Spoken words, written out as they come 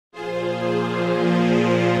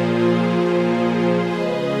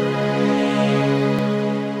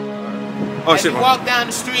Oh, as shit, you walk down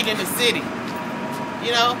the street in the city.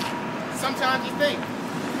 You know, sometimes you think,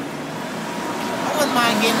 I wouldn't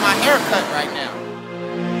mind getting my hair cut right now.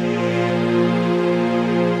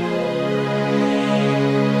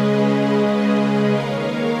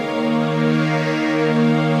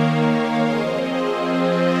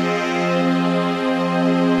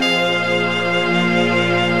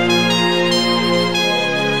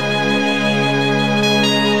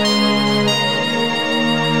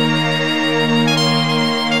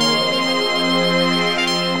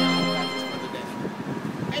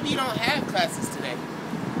 Maybe you don't have classes today.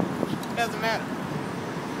 It doesn't matter.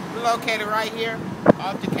 We're located right here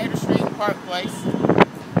off Decatur Street and Park Place.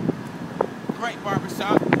 Great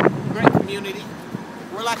barbershop, great community.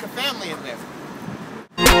 We're like a family in there.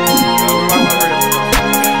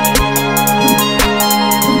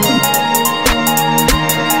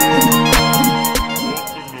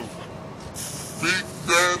 Big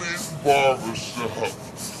Daddy's Barbershop.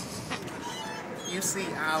 You see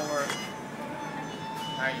our...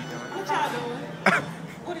 How you doing? What y'all doing?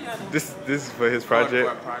 What are y'all doing? This is for his project.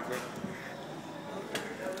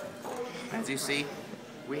 As you see,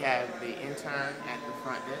 we have the intern at the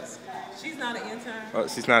front desk. She's not an intern. Oh,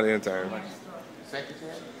 she's not an intern.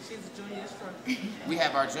 Secretary. She's a junior instructor. We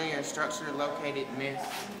have our junior instructor located, Miss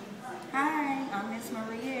Hi, I'm Miss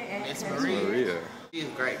Maria. At Miss Coach. Maria. She is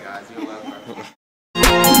great, guys. You'll love her.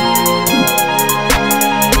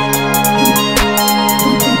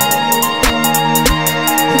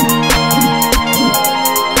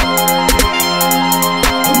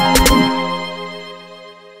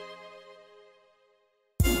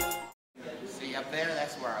 See up there,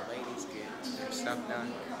 that's where our ladies get their stuff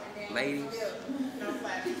done. Ladies,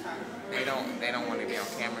 they don't want to be on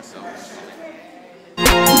camera, so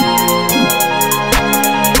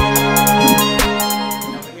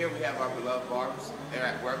over here we have our beloved barbers. They're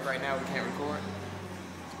at work right now, we can't record.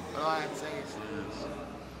 All I have to say is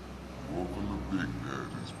Welcome to Big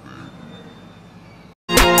Daddy's, baby.